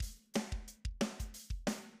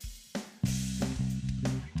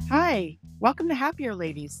Hi, welcome to Happier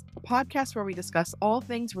Ladies, a podcast where we discuss all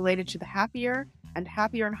things related to the Happier and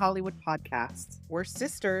Happier in Hollywood podcasts. We're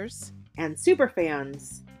sisters And super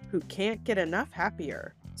fans. who can't get enough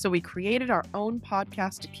happier. So we created our own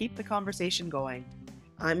podcast to keep the conversation going.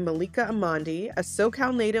 I'm Malika Amandi, a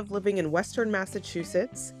SoCal native living in Western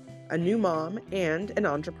Massachusetts, a new mom, and an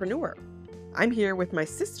entrepreneur. I'm here with my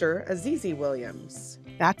sister, Azizi Williams.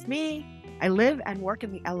 That's me. I live and work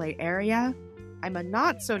in the LA area. I'm a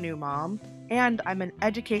not-so-new mom, and I'm an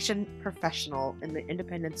education professional in the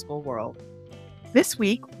independent school world. This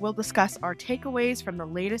week, we'll discuss our takeaways from the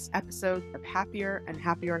latest episodes of Happier and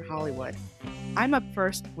Happier in Hollywood. I'm up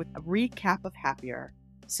first with a recap of Happier.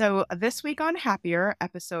 So this week on Happier,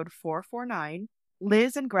 episode 449,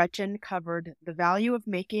 Liz and Gretchen covered the value of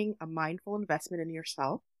making a mindful investment in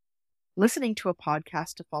yourself, listening to a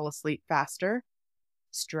podcast to fall asleep faster,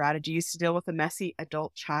 strategies to deal with a messy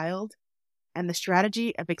adult child, and the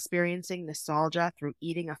strategy of experiencing nostalgia through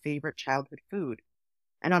eating a favorite childhood food.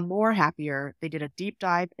 And on More Happier, they did a deep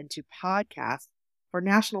dive into podcasts for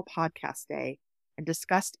National Podcast Day and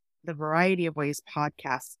discussed the variety of ways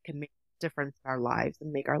podcasts can make a difference in our lives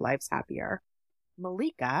and make our lives happier.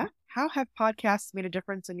 Malika, how have podcasts made a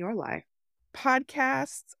difference in your life?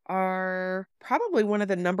 Podcasts are probably one of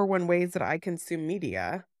the number one ways that I consume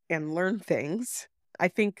media and learn things. I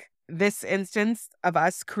think this instance of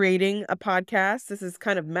us creating a podcast, this is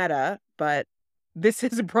kind of meta, but this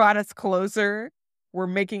has brought us closer. We're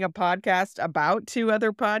making a podcast about two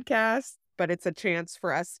other podcasts, but it's a chance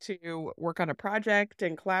for us to work on a project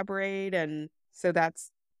and collaborate. And so that's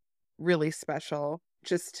really special,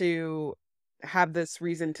 just to have this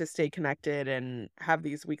reason to stay connected and have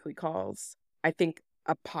these weekly calls. I think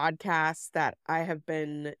a podcast that I have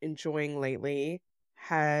been enjoying lately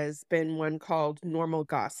has been one called Normal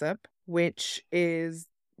Gossip, which is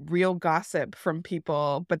real gossip from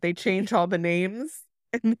people, but they change all the names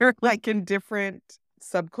and they're like in different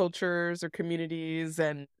subcultures or communities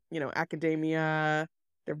and, academia.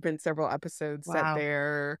 There have been several episodes set Wow.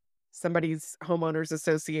 there, somebody's homeowners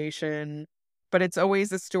association, but it's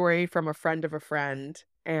always a story from a friend of a friend.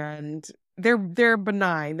 And they're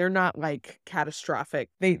benign. They're not like catastrophic.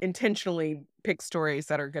 They intentionally pick stories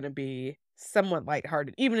that are going to be somewhat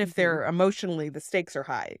lighthearted, even if they're emotionally, the stakes are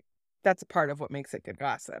high. That's a part of what makes it good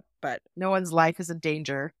gossip. But No one's life is in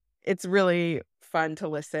danger. it's really fun to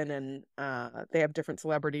listen, and they have different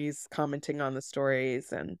celebrities commenting on the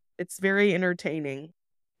stories, and it's very entertaining.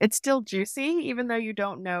 It's still juicy, even though you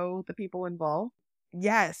don't know the people involved.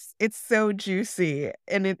 Yes, it's so juicy,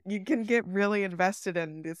 and you can get really invested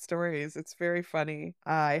in the stories. It's very funny.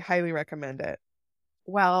 I highly recommend it.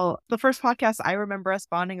 Well, the first podcast I remember us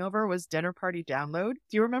bonding over was Dinner Party Download.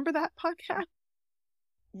 Do you remember that podcast?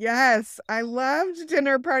 Yes, I loved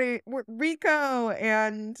Dinner Party. Rico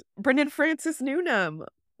and Brendan Francis Newnham.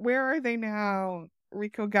 Where are they now?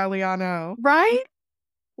 Rico Galliano. Right?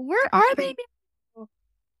 Where are they now?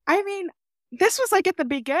 I mean, this was like at the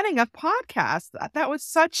beginning of podcasts. That was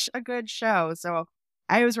such a good show. So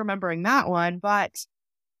I was remembering that one. But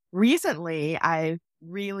recently, I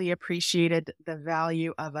really appreciated the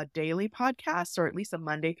value of a daily podcast, or at least a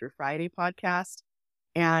Monday through Friday podcast.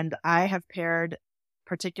 And I have paired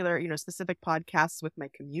particular, specific podcasts with my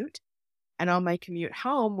commute. And on my commute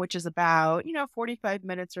home, which is about, 45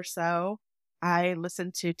 minutes or so, I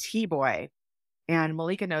listen to T-Boy. And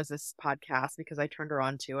Malika knows this podcast because I turned her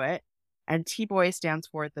on to it. And T-Boy stands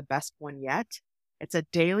for The Best One Yet. It's a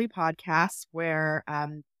daily podcast where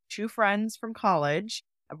two friends from college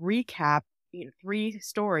recap 3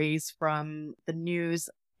 stories from the news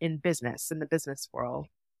in the business world.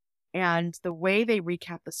 And the way they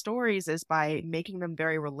recap the stories is by making them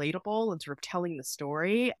very relatable and sort of telling the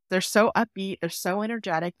story. They're so upbeat, they're so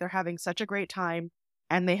energetic, they're having such a great time.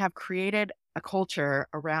 And they have created a culture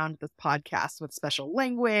around this podcast with special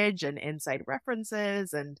language and inside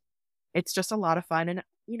references. And it's just a lot of fun. And,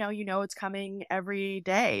 it's coming every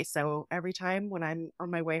day. So every time when I'm on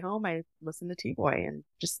my way home, I listen to T-Boy and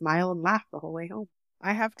just smile and laugh the whole way home.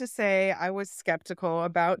 I have to say, I was skeptical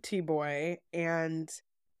about T-Boy, and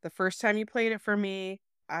the first time you played it for me,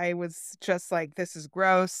 I was just like, this is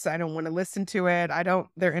gross. I don't want to listen to it.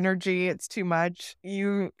 Their energy, it's too much.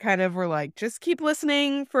 You kind of were like, just keep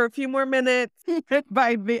listening for a few more minutes.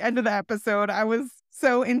 By the end of the episode, I was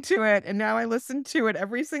so into it. And now I listen to it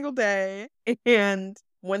every single day. And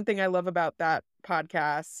one thing I love about that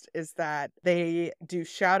podcast is that they do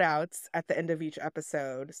shout outs at the end of each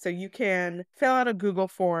episode. So you can fill out a Google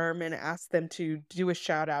form and ask them to do a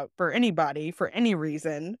shout out for anybody for any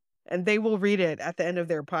reason. and they will read it at the end of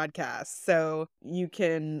their podcast. So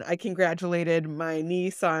I congratulated my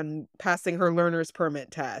niece on passing her learner's permit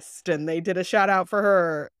test, and they did a shout out for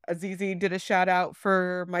her. Azizi did a shout out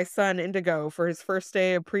for my son Indigo for his first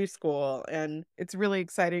day of preschool. And it's really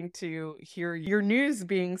exciting to hear your news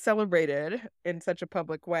being celebrated in such a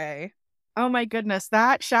public way. Oh my goodness,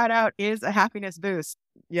 that shout out is a happiness boost.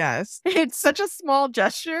 Yes. It's such a small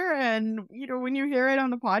gesture, and when you hear it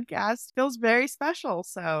on the podcast, it feels very special.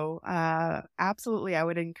 So, absolutely, I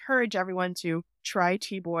would encourage everyone to try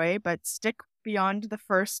T-Boy, but stick beyond the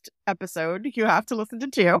first episode. You have to listen to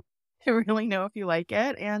two to really know if you like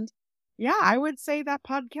it. And yeah, I would say that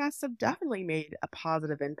podcasts have definitely made a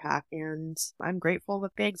positive impact, and I'm grateful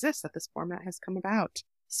that they exist, that this format has come about.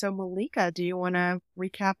 So, Malika, do you want to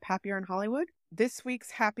recap Happier in Hollywood? This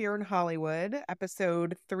week's Happier in Hollywood,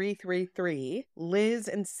 episode 333, Liz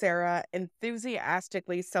and Sarah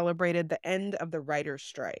enthusiastically celebrated the end of the writer's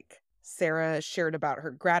strike. Sarah shared about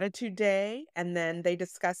her gratitude day, and then they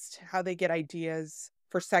discussed how they get ideas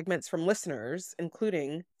for segments from listeners,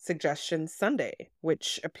 including Suggestions Sunday,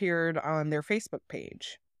 which appeared on their Facebook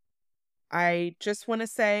page. I just want to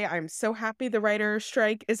say I'm so happy the writer's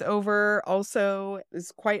strike is over. Also,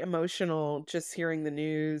 it's quite emotional just hearing the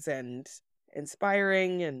news, and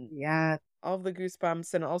inspiring, and Yeah. all the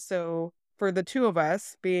goosebumps. And also for the two of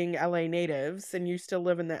us being LA natives, and you still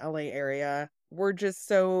live in the LA area, we're just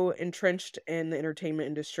so entrenched in the entertainment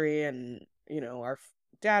industry. And, our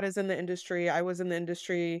dad is in the industry. I was in the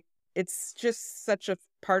industry. It's just such a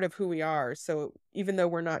part of who we are. So even though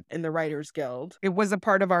we're not in the Writers Guild, it was a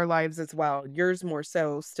part of our lives as well. Yours more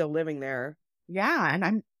so, still living there. Yeah,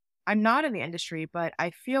 and I'm not in the industry, but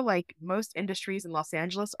I feel like most industries in Los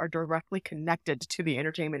Angeles are directly connected to the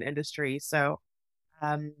entertainment industry. So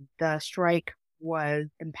the strike was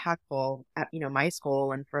impactful at my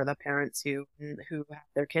school, and for the parents who have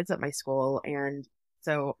their kids at my school. And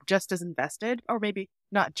so just as invested, or maybe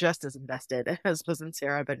not just as invested as was in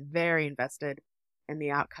Sarah, but very invested in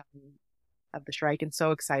the outcome of the strike, and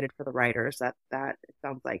so excited for the writers that it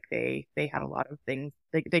sounds like they had a lot of things,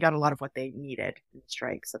 they got a lot of what they needed in the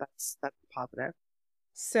strike. So that's positive.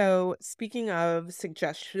 So speaking of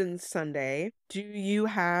Suggestions Sunday, do you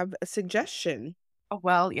have a suggestion? Oh,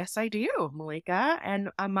 well, yes, I do, Malika. And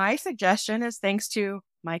my suggestion is thanks to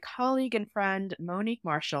my colleague and friend, Monique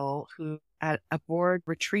Marshall, who at a board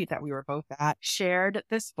retreat that we were both at, shared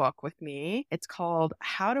this book with me. It's called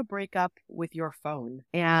How to Break Up with Your Phone.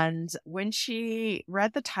 And when she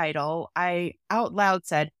read the title, I out loud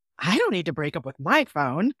said, I don't need to break up with my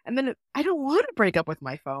phone. And then I don't want to break up with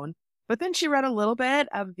my phone. But then she read a little bit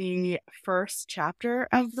of the first chapter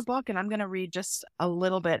of the book, and I'm going to read just a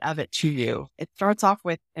little bit of it to you. It starts off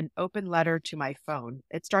with an open letter to my phone.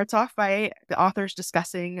 It starts off by the authors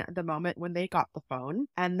discussing the moment when they got the phone.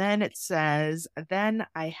 And then it says, then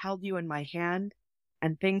I held you in my hand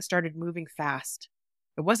and things started moving fast.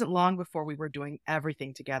 It wasn't long before we were doing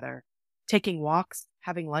everything together, taking walks,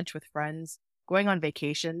 having lunch with friends, going on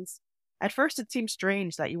vacations. At first, it seemed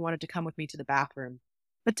strange that you wanted to come with me to the bathroom.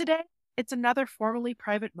 But today, it's another formally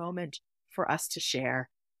private moment for us to share.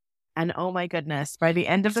 And oh my goodness, by the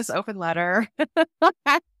end of this open letter,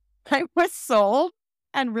 I was sold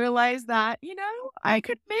and realized that, I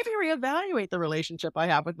could maybe reevaluate the relationship I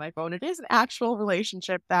have with my phone. It is an actual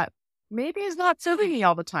relationship that maybe is not serving me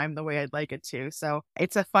all the time the way I'd like it to. So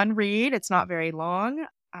it's a fun read. It's not very long.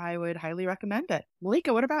 I would highly recommend it.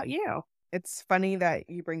 Malika, what about you? It's funny that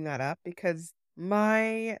you bring that up because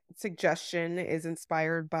my suggestion is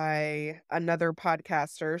inspired by another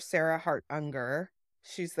podcaster, Sarah Hart Unger.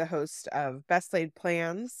 She's the host of Best Laid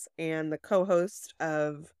Plans and the co-host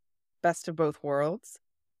of Best of Both Worlds.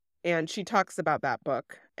 And she talks about that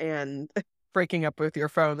book and breaking up with your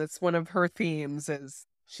phone. That's one of her themes. Is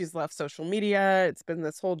she's left social media. It's been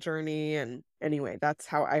this whole journey. And anyway, that's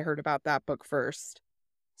how I heard about that book first.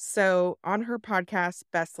 So on her podcast,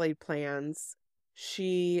 Best Laid Plans,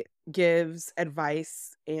 she gives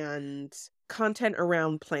advice and content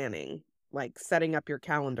around planning, like setting up your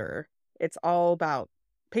calendar. It's all about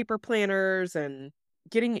paper planners and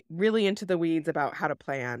getting really into the weeds about how to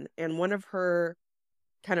plan. And one of her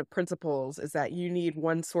kind of principles is that you need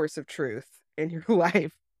one source of truth in your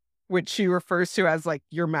life, which she refers to as like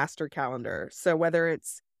your master calendar. So whether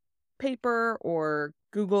it's paper or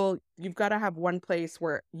Google, you've got to have one place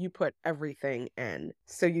where you put everything in.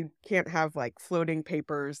 So you can't have like floating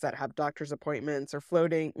papers that have doctor's appointments, or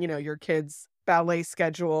floating, your kids' ballet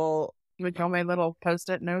schedule. With all my little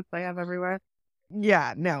Post-it notes I have everywhere.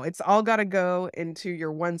 Yeah, no, it's all got to go into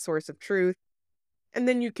your one source of truth. And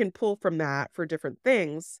then you can pull from that for different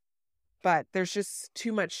things, but there's just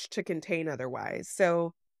too much to contain otherwise.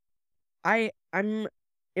 So I'm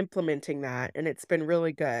implementing that, and it's been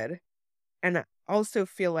really good. And I also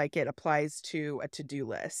feel like it applies to a to-do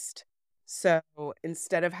list. So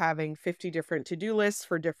instead of having 50 different to-do lists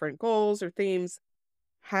for different goals or themes,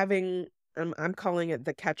 having I'm calling it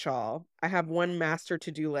the catch-all. I have one master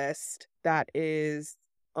to-do list that is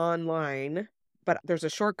online, but there's a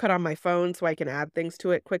shortcut on my phone so I can add things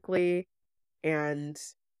to it quickly. And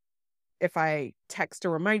if I text a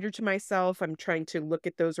reminder to myself, I'm trying to look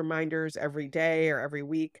at those reminders every day or every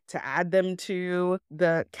week to add them to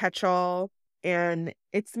the catch-all. And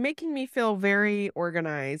it's making me feel very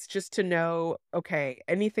organized just to know, okay,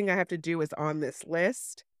 anything I have to do is on this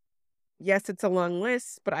list. Yes, it's a long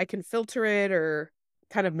list, but I can filter it or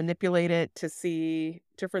kind of manipulate it to see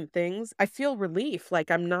different things. I feel relief,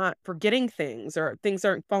 like I'm not forgetting things or things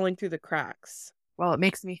aren't falling through the cracks. Well, it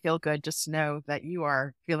makes me feel good just to know that you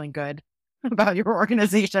are feeling good about your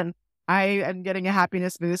organization. I am getting a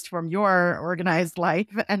happiness boost from your organized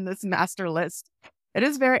life and this master list. It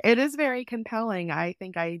is very compelling. I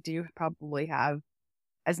think I do probably have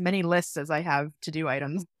as many lists as I have to do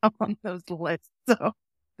items on those lists. So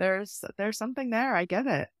there's something there. I get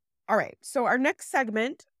it. All right. So our next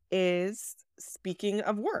segment is speaking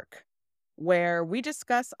of work, where we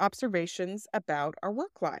discuss observations about our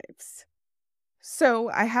work lives. So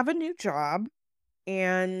I have a new job,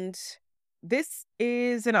 and this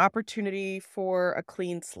is an opportunity for a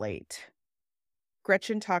clean slate.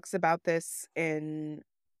 Gretchen talks about this in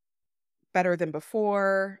Better Than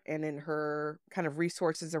Before and in her kind of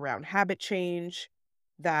resources around habit change,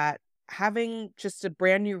 that having just a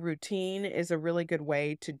brand new routine is a really good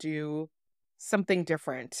way to do something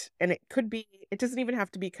different. And it doesn't even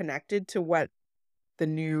have to be connected to what the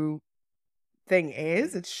new thing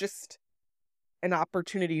is. It's just an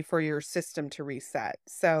opportunity for your system to reset.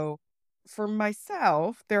 So for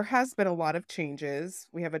myself, there has been a lot of changes.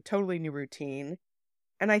 We have a totally new routine.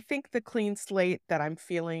 And I think the clean slate that I'm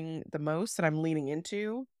feeling the most and I'm leaning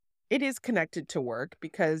into, it is connected to work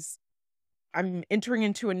because I'm entering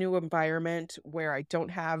into a new environment where I don't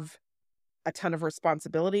have a ton of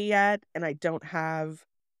responsibility yet and I don't have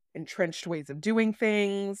entrenched ways of doing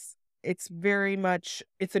things. It's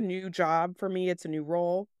a new job for me, it's a new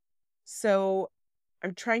role. So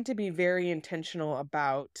I'm trying to be very intentional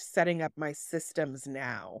about setting up my systems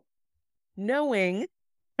now, knowing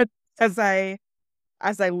as I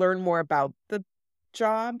learn more about the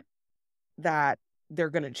job that they're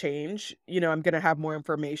going to change. I'm going to have more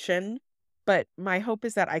information, but my hope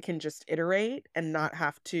is that I can just iterate and not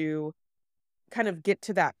have to kind of get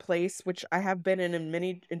to that place, which I have been in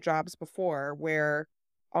many in jobs before, where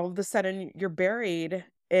all of a sudden you're buried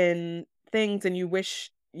in things and you wish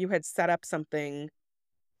you had set up something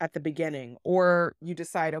at the beginning, or you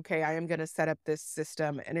decide, okay, I am going to set up this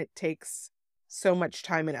system, and it takes so much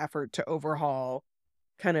time and effort to overhaul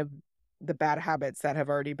kind of the bad habits that have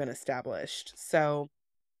already been established. So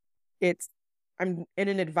it's I'm in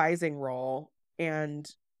an advising role, and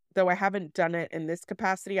though I haven't done it in this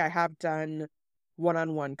capacity, I have done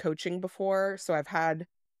one-on-one coaching before. So I've had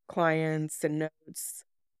clients and notes.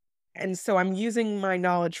 And so I'm using my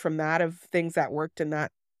knowledge from that of things that worked in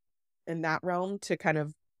that realm to kind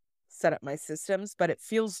of set up my systems, but it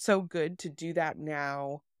feels so good to do that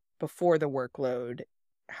now before the workload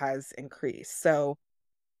has increased. So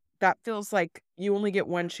that feels like you only get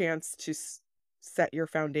one chance to set your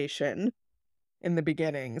foundation in the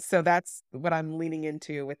beginning. So that's what I'm leaning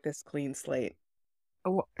into with this clean slate.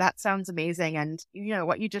 Oh, that sounds amazing. And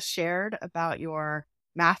what you just shared about your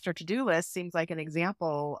master to-do list seems like an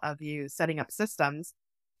example of you setting up systems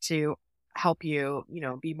to help you,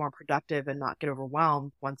 be more productive and not get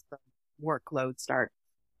overwhelmed once the workload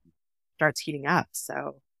starts heating up.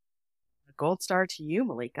 So a gold star to you,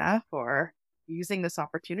 Malika, for using this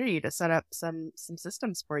opportunity to set up some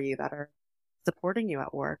systems for you that are supporting you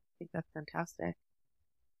at work. I think that's fantastic.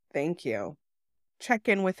 Thank you. Check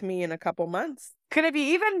in with me in a couple months. Could it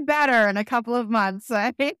be even better in a couple of months?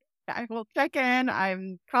 I will check in.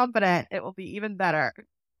 I'm confident it will be even better.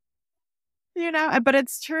 But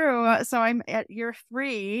it's true. So I'm at year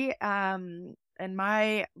 3, in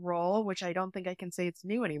my role, which I don't think I can say it's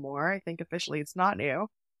new anymore. I think officially it's not new.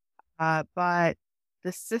 But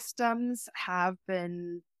the systems have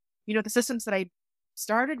been, the systems that I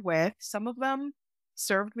started with, some of them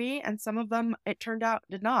served me and some of them, it turned out,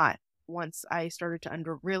 did not. Once I started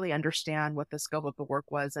to really understand what the scope of the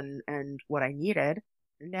work was and what I needed.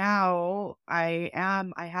 Now I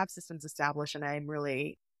have systems established and I'm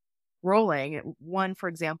really rolling. One, for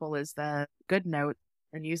example, is the Good Note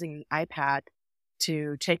and using an iPad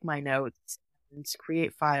to take my notes and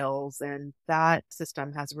create files, and that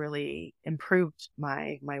system has really improved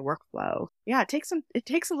my workflow. Yeah, it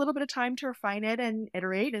takes a little bit of time to refine it and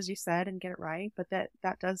iterate, as you said, and get it right, but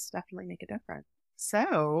that does definitely make a difference.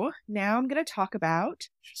 So now I'm going to talk about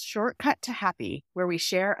Shortcut to Happy, where we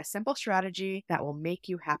share a simple strategy that will make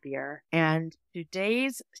you happier. And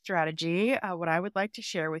today's strategy, what I would like to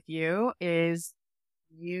share with you is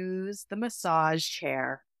use the massage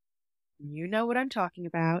chair. You know what I'm talking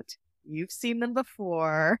about. You've seen them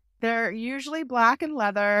before. They're usually black and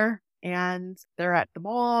leather, and they're at the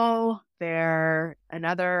mall. They're in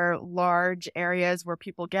other large areas where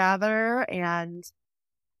people gather. And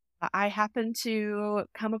I happened to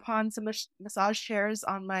come upon some massage chairs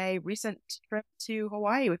on my recent trip to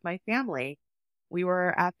Hawaii with my family. We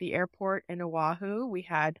were at the airport in Oahu. We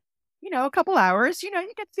had, a couple hours. You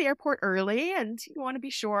get to the airport early and you want to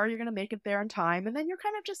be sure you're going to make it there on time. And then you're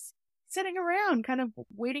kind of just sitting around, kind of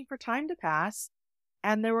waiting for time to pass.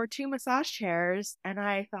 And there were two massage chairs. And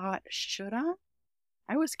I thought, should I?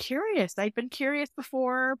 I was curious. I'd been curious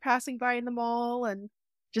before passing by in the mall and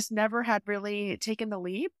just never had really taken the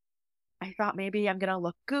leap. I thought maybe I'm going to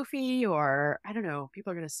look goofy or I don't know,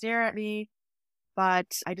 people are going to stare at me.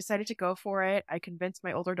 But I decided to go for it. I convinced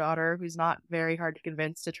my older daughter, who's not very hard to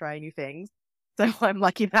convince, to try new things. So I'm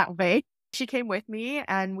lucky that way. She came with me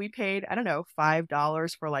and we paid, I don't know,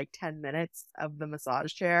 $5 for like 10 minutes of the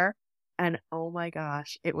massage chair. And oh my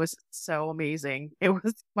gosh, it was so amazing.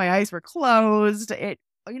 My eyes were closed.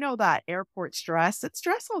 That airport stress. It's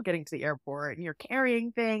stressful getting to the airport and you're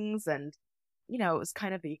carrying things and, it was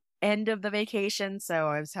kind of the end of the vacation. So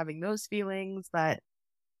I was having those feelings, but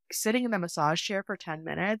sitting in the massage chair for 10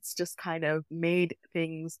 minutes just kind of made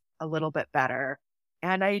things a little bit better.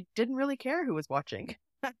 And I didn't really care who was watching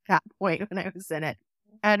at that point when I was in it.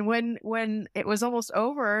 And when it was almost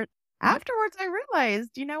over, afterwards, I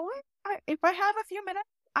realized, you know what? If I have a few minutes,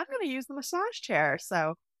 I'm going to use the massage chair.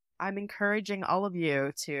 So I'm encouraging all of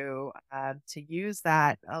you to use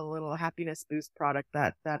that a little happiness boost product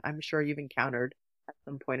that I'm sure you've encountered at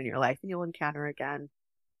some point in your life and you'll encounter again.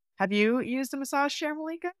 Have you used a massage chair,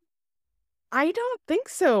 Malika? I don't think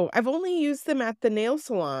so. I've only used them at the nail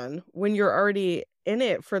salon when you're already in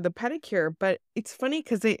it for the pedicure, but it's funny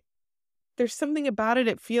because there's something about it.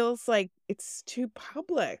 It feels like it's too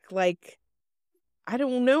public. Like, I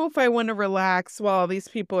don't know if I want to relax while these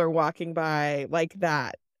people are walking by like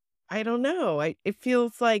that. I don't know. It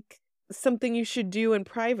feels like something you should do in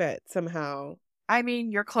private somehow. I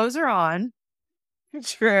mean, your clothes are on.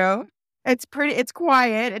 True. It's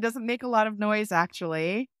quiet. It doesn't make a lot of noise,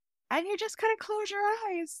 actually. And you just kind of close your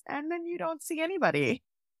eyes and then you don't see anybody.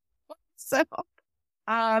 So,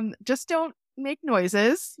 just don't make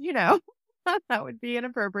noises, that would be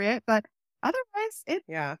inappropriate, but otherwise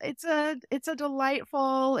Yeah. it's a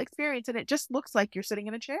delightful experience and it just looks like you're sitting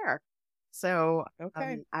in a chair. So,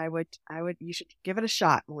 Okay. you should give it a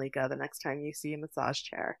shot, Malika, the next time you see a massage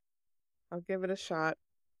chair. I'll give it a shot.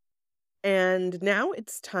 And now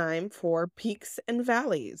it's time for peaks and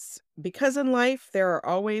valleys, because in life there are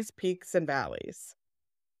always peaks and valleys.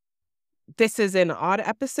 This is an odd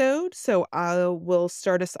episode, so I will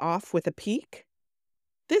start us off with a peak.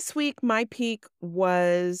 This week, my peak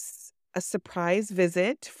was a surprise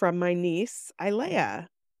visit from my niece, Ilea,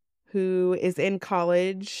 who is in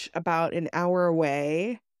college about an hour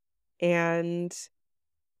away. And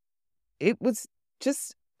it was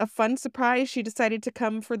just a fun surprise. She decided to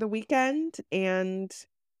come for the weekend, and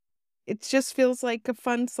it just feels like a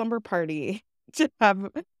fun slumber party to have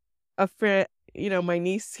a friend, my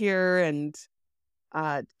niece here, and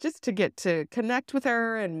just to get to connect with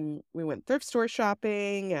her. And we went thrift store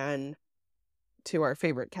shopping and to our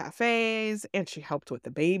favorite cafes, and she helped with the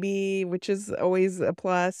baby, which is always a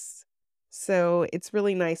plus. So it's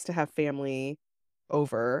really nice to have family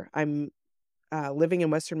over. I'm living in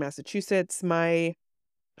Western Massachusetts. My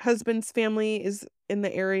husband's family is in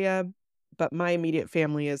the area, but my immediate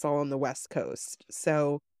family is all on the West Coast.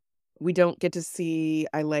 So we don't get to see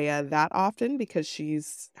Ilea that often because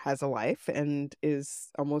has a life and is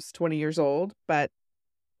almost 20 years old. But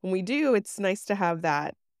when we do, it's nice to have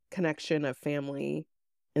that connection of family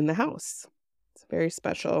in the house. It's very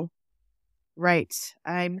special. Right.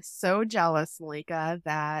 I'm so jealous, Malika,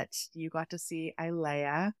 that you got to see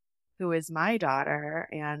Ilea, who is my daughter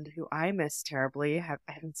and who I miss terribly. I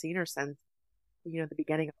haven't seen her since, the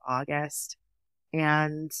beginning of August.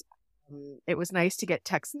 And it was nice to get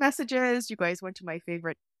text messages. You guys went to my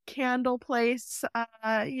favorite candle place,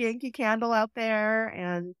 Yankee Candle out there,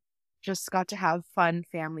 and just got to have fun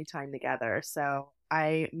family time together. So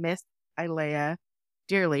I miss Ilea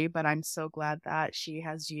dearly, but I'm so glad that she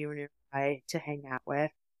has you and I to hang out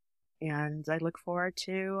with. And I look forward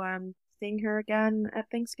to seeing her again at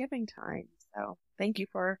Thanksgiving time. So thank you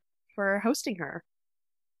for hosting her.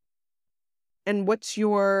 And what's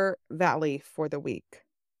your valley for the week?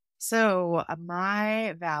 So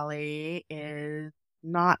my valley is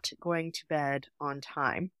not going to bed on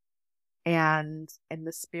time. And in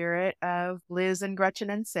the spirit of Liz and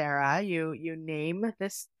Gretchen and Sarah, you name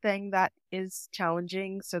this thing that is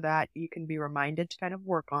challenging so that you can be reminded to kind of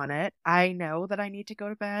work on it. I know that I need to go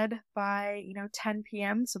to bed by, 10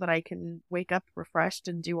 p.m. so that I can wake up refreshed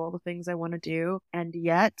and do all the things I want to do. And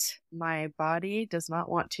yet my body does not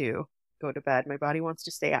want to go to bed. My body wants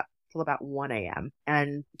to stay up till about 1 a.m.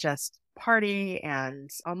 and just party and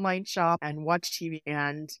online shop and watch TV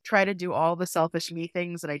and try to do all the selfish me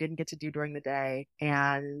things that I didn't get to do during the day.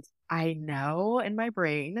 And I know in my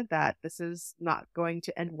brain that this is not going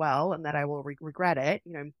to end well and that I will regret it.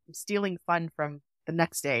 I'm stealing fun from the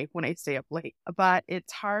next day when I stay up late, but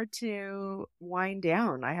it's hard to wind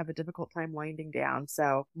down. I have a difficult time winding down.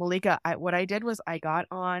 So Malika, what I did was I got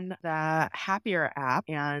on the Happier app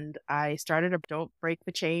and I started a don't break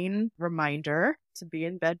the chain reminder to be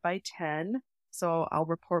in bed by 10. So I'll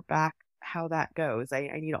report back how that goes. I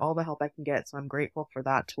need all the help I can get. So I'm grateful for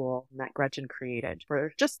that tool that Gretchen created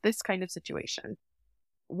for just this kind of situation.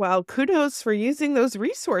 Well, kudos for using those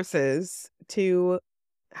resources to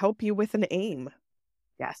help you with an aim.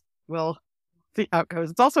 Yes, we'll see how it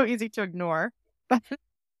goes. It's also easy to ignore,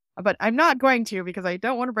 but I'm not going to because I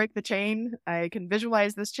don't want to break the chain. I can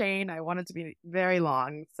visualize this chain. I want it to be very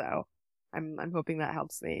long. So I'm hoping that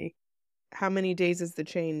helps me. How many days is the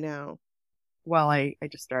chain now? Well, I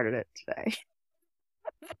just started it today.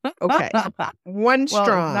 Okay. One strong.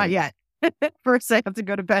 Well, not yet. First, I have to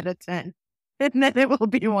go to bed at 10. And then it will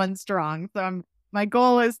be one strong. So my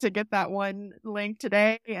goal is to get that one link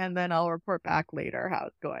today, and then I'll report back later how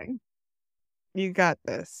it's going. You got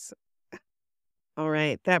this. All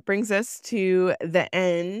right. That brings us to the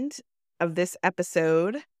end of this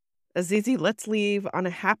episode. Azizi, let's leave on a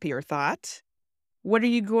happier thought. What are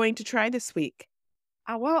you going to try this week?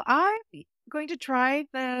 Well, I'm going to try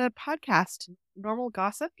the podcast, Normal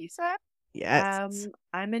Gossip, you said? Yes.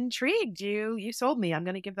 I'm intrigued. You sold me. I'm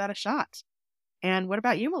going to give that a shot. And what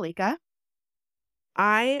about you, Malika?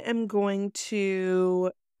 I am going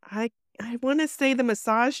to, I want to say the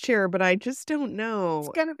massage chair, but I just don't know. It's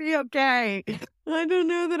going to be okay. I don't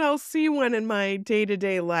know that I'll see one in my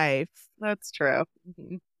day-to-day life. That's true.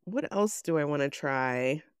 Mm-hmm. What else do I want to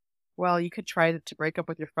try? Well, you could try to break up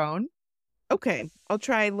with your phone. Okay, I'll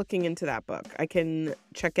try looking into that book. I can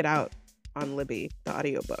check it out on Libby, the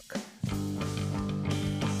audiobook.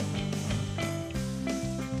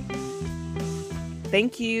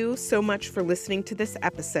 Thank you so much for listening to this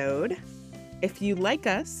episode. If you like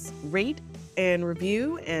us, rate and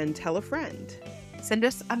review and tell a friend. Send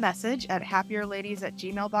us a message at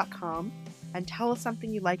happierladies@gmail.com and tell us something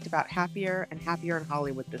you liked about Happier and Happier in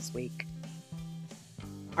Hollywood this week.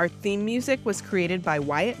 Our theme music was created by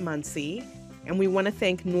Wyatt Muncie, and we want to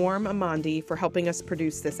thank Norm Amandi for helping us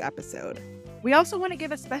produce this episode. We also want to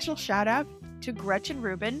give a special shout out to Gretchen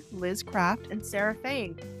Rubin, Liz Kraft, and Sarah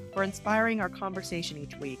Fain for inspiring our conversation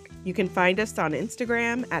each week. You can find us on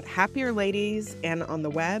Instagram at Happier Ladies and on the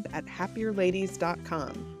web at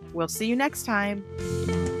happierladies.com. We'll see you next time.